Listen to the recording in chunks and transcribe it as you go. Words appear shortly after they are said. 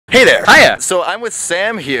Hey there. Hiya. So I'm with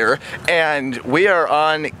Sam here, and we are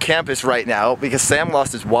on campus right now because Sam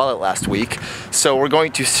lost his wallet last week. So we're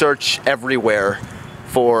going to search everywhere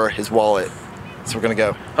for his wallet. So we're gonna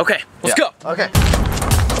go. Okay, let's go. Okay.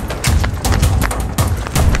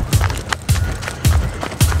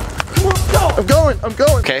 Come on, go. I'm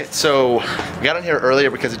going. Okay, so we got in here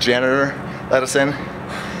earlier because a janitor let us in.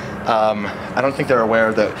 I don't think they're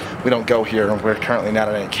aware that we don't go here. We're currently not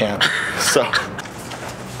at any camp. So,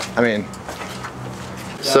 I mean,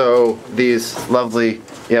 so these lovely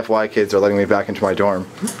EFY kids are letting me back into my dorm.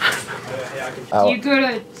 Do you go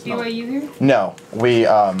to BYU here? No, we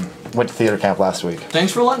went to theater camp last week.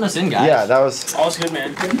 Thanks for letting us in, guys. Yeah, that was all's good,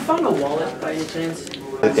 man. Have you found a wallet by any chance?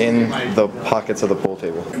 in the pockets of the pool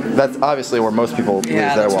table. That's obviously where most people leave their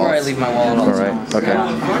wallets. Yeah, that's where I leave my wallet all the time. Alright, okay.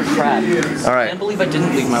 Crap. Alright. I can't believe I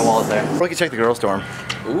didn't leave my wallet there. We can check the girls' dorm.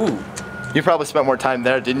 Ooh. You probably spent more time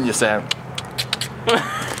there, didn't you, Sam?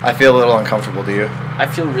 I feel a little uncomfortable, do you? I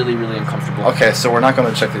feel really, really uncomfortable. Okay, so we're not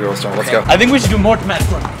going to check the girls' dorm. Let's go. I think we should do more dramatic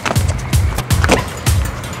running.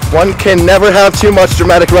 One can never have too much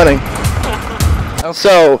dramatic running. Okay.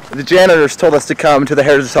 So, the janitors told us to come to the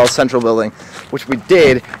Heritage Hall Central building, which we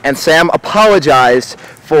did, and Sam apologized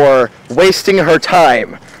for wasting her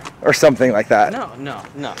time, or something like that. No.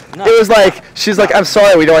 It was like, she's like, I'm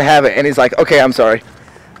sorry, we don't have it, and he's like, okay, I'm sorry.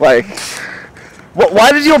 Like,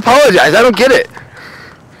 why did you apologize? I don't get it.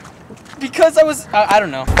 Because I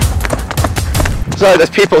don't know. Sorry,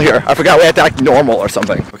 there's people here. I forgot we had to act normal or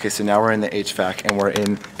something. Okay, so now we're in the HFAC and we're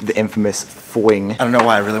in the infamous foing. I don't know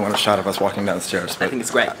why I really want a shot of us walking down the stairs, but I think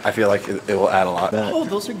it's great. I feel like it will add a lot. Oh,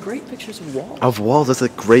 those are great pictures of walls. Of walls, that's a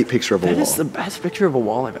great picture of a wall. That is the best picture of a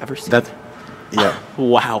wall I've ever seen. That's, yeah.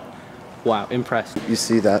 Wow. Wow, impressed. You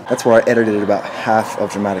see that? That's where I edited about half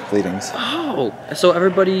of Dramatic Bleedings. Oh, so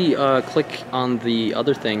everybody click on the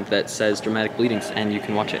other thing that says Dramatic Bleedings and you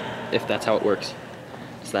can watch it, if that's how it works.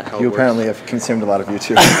 Is that how it works? You apparently have consumed a lot of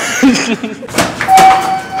YouTube.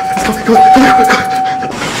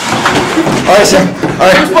 Alright, Sam.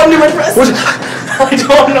 Alright. Which button do I press? I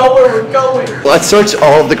don't know where we're going. Let's search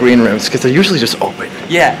all of the green rooms, because they're usually just open.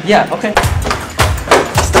 Yeah, okay.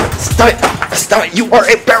 Stop it, you are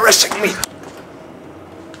embarrassing me!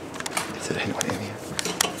 Is there anyone in here?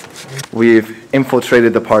 We've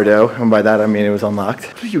infiltrated the Pardoe, and by that I mean it was unlocked.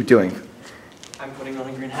 What are you doing? I'm putting on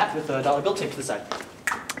a green hat with a dollar bill taped to the side.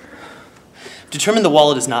 Determine the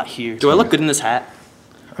wallet is not here. Do I look good in this hat?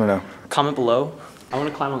 I don't know. Comment below. I want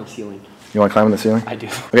to climb on the ceiling. You want to climb on the ceiling? I do.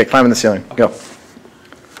 Okay, climb on the ceiling. Okay. Go.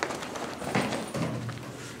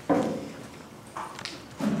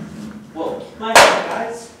 Whoa. My bad,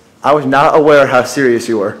 guys. I was not aware how serious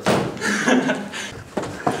you were.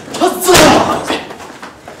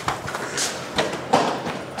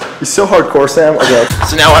 You're so hardcore, Sam. Okay.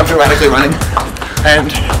 So now I'm dramatically running,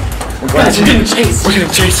 and we're going to chase. We're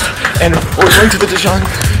gonna chase, and we're going to the deJong.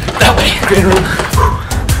 That way. Green room.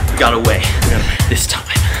 We got away. This time.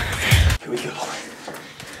 Here we go.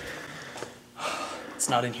 It's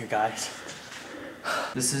not in here, guys.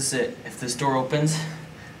 This is it. If this door opens,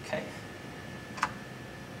 okay.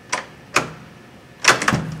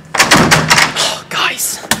 Oh,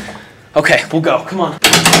 guys. Okay, we'll go. Come on.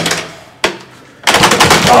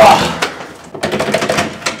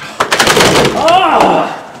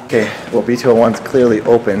 Okay, well B201's clearly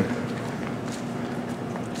open.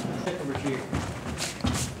 Over here.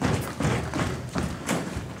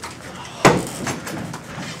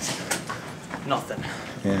 Nothing.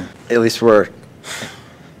 Yeah. At least we're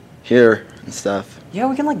here and stuff. Yeah,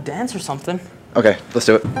 we can like dance or something. Okay, let's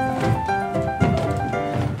do it.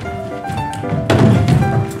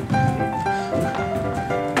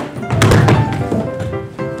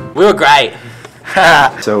 We were great.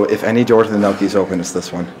 So if any door to the Nelke is open, it's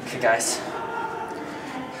this one. Okay, guys.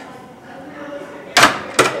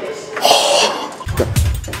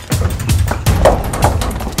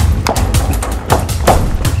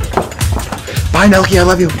 Bye, Nelke, I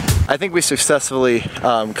love you. I think we successfully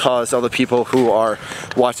caused all the people who are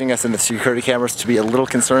watching us in the security cameras to be a little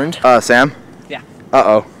concerned. Sam? Yeah.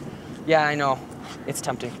 Uh-oh. Yeah, I know. It's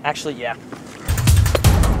tempting. Actually, yeah.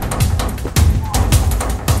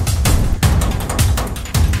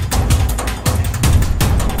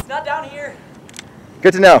 It's not down here.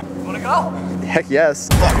 Good to know. You wanna go? Heck yes.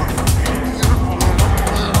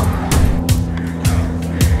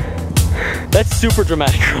 That's super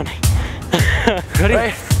dramatic running. Ready?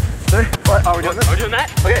 Ready? What? Are we doing this? Are we doing that?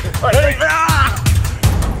 Okay. Ready?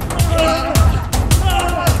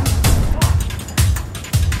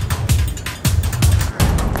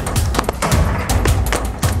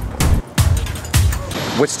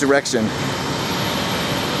 Which direction?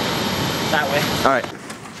 That way. All right.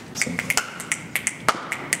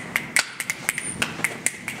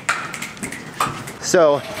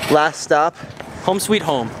 So, last stop. Home sweet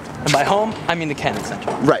home. And by home, I mean the Cannon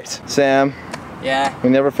Center. Right. Sam, Yeah, we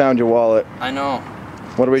never found your wallet. I know.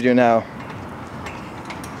 What do we do now?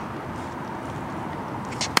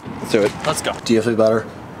 Let's do it. Let's go. Do you feel better?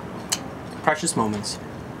 Precious moments.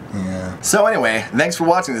 Yeah. So anyway, thanks for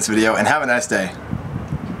watching this video and have a nice day.